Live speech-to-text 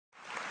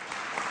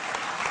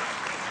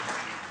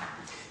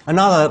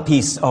Another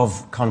piece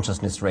of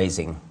consciousness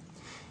raising.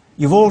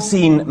 You've all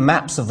seen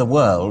maps of the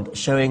world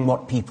showing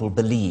what people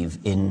believe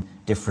in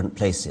different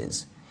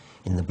places.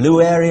 In the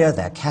blue area,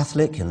 they're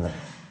Catholic. In the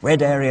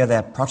red area,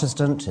 they're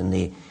Protestant. In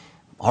the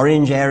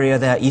orange area,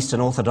 they're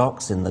Eastern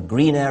Orthodox. In the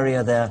green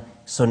area, they're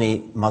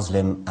Sunni,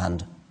 Muslim,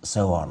 and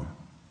so on.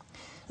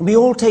 And we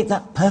all take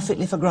that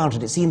perfectly for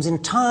granted. It seems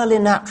entirely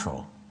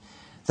natural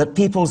that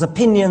people's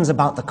opinions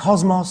about the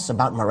cosmos,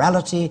 about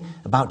morality,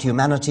 about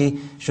humanity,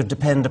 should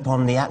depend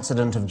upon the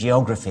accident of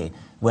geography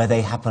where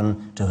they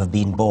happen to have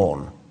been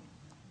born.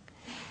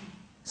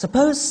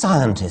 Suppose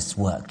scientists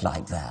worked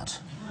like that.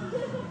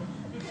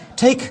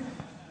 Take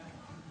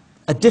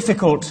a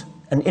difficult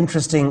and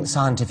interesting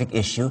scientific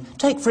issue.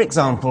 Take, for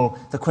example,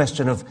 the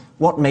question of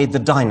what made the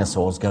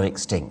dinosaurs go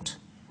extinct.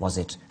 Was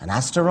it an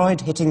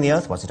asteroid hitting the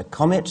Earth? Was it a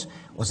comet?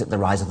 Was it the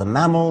rise of the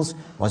mammals?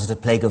 Was it a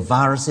plague of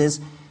viruses?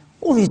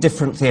 All these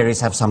different theories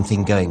have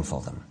something going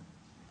for them.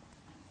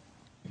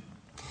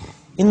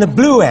 In the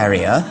blue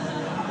area,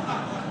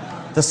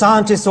 the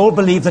scientists all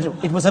believe that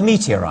it was a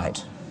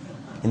meteorite.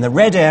 In the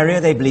red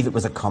area, they believe it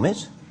was a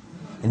comet.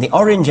 In the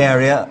orange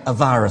area, a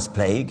virus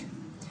plague.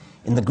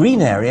 In the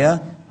green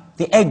area,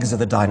 the eggs of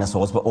the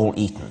dinosaurs were all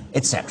eaten,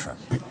 etc.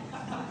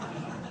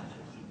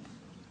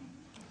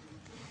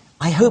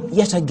 I hope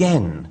yet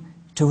again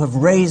to have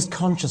raised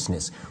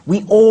consciousness.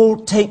 We all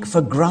take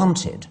for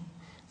granted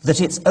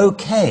that it's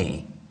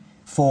okay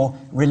for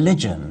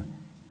religion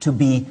to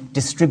be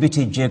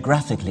distributed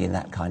geographically in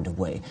that kind of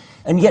way.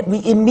 And yet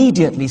we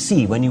immediately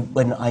see,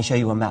 when I show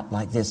you a map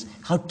like this,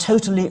 how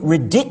totally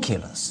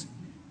ridiculous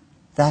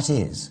that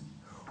is.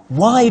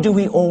 Why do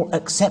we all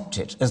accept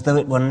it as though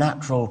it were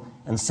natural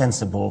and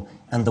sensible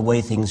and the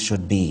way things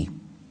should be?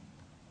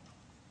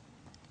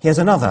 Here's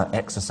another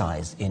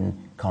exercise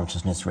in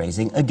consciousness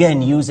raising,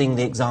 again using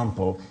the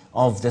example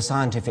of the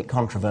scientific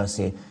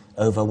controversy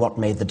over what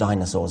made the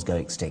dinosaurs go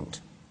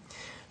extinct.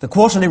 The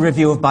Quarterly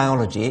Review of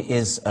Biology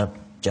is a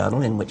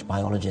journal in which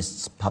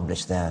biologists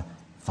publish their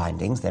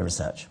findings, their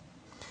research.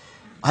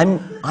 I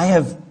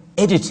have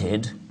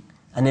edited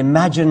an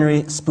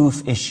imaginary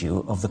spoof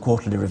issue of the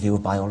Quarterly Review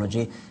of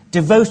Biology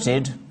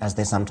devoted, as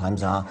they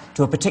sometimes are,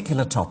 to a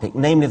particular topic,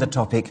 namely the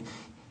topic,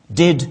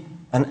 did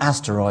an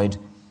asteroid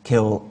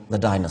kill the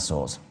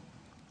dinosaurs?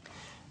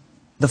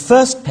 The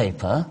first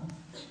paper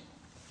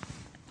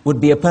would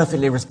be a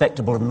perfectly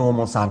respectable and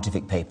normal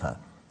scientific paper.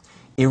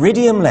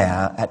 Iridium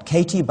layer at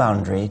KT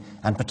boundary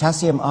and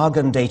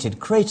potassium-argon dated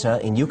crater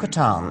in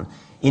Yucatan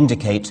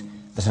indicate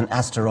that an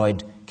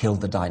asteroid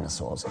killed the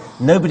dinosaurs.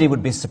 Nobody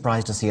would be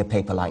surprised to see a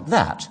paper like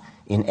that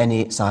in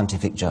any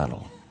scientific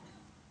journal.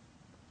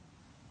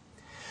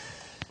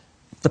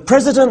 The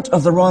President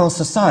of the Royal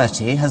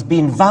Society has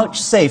been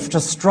vouchsafed a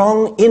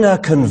strong inner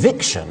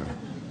conviction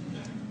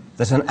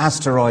that an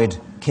asteroid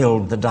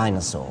killed the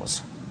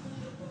dinosaurs.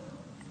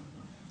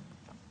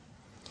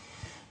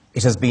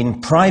 It has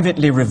been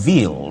privately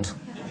revealed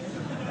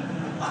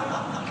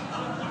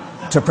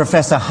to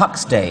Professor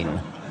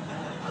Huxtane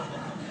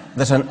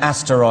that an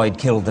asteroid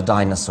killed the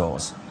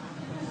dinosaurs.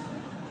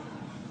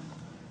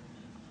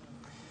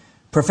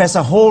 Professor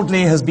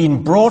Haldley has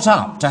been brought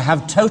up to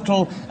have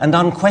total and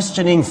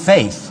unquestioning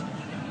faith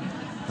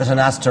that an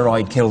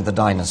asteroid killed the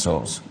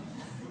dinosaurs.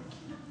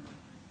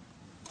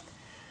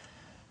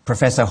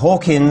 Professor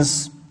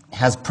Hawkins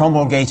has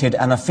promulgated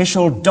an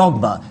official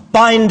dogma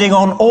binding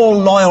on all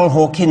loyal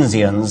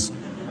Hawkinsians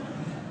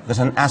that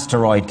an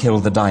asteroid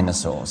killed the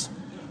dinosaurs.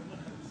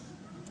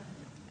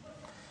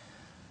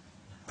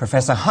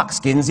 Professor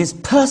Huxtane is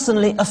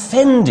personally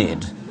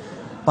offended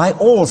by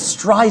all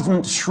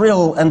strident,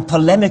 shrill, and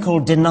polemical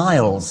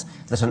denials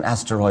that an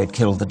asteroid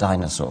killed the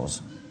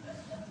dinosaurs.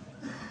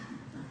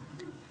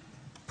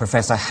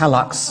 Professor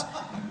Hallux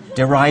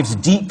derives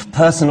deep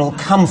personal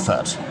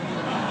comfort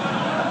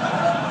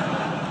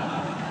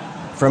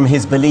from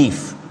his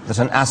belief that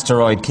an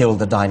asteroid killed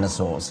the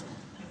dinosaurs.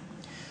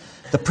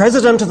 The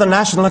President of the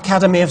National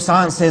Academy of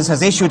Sciences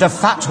has issued a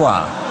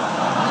fatwa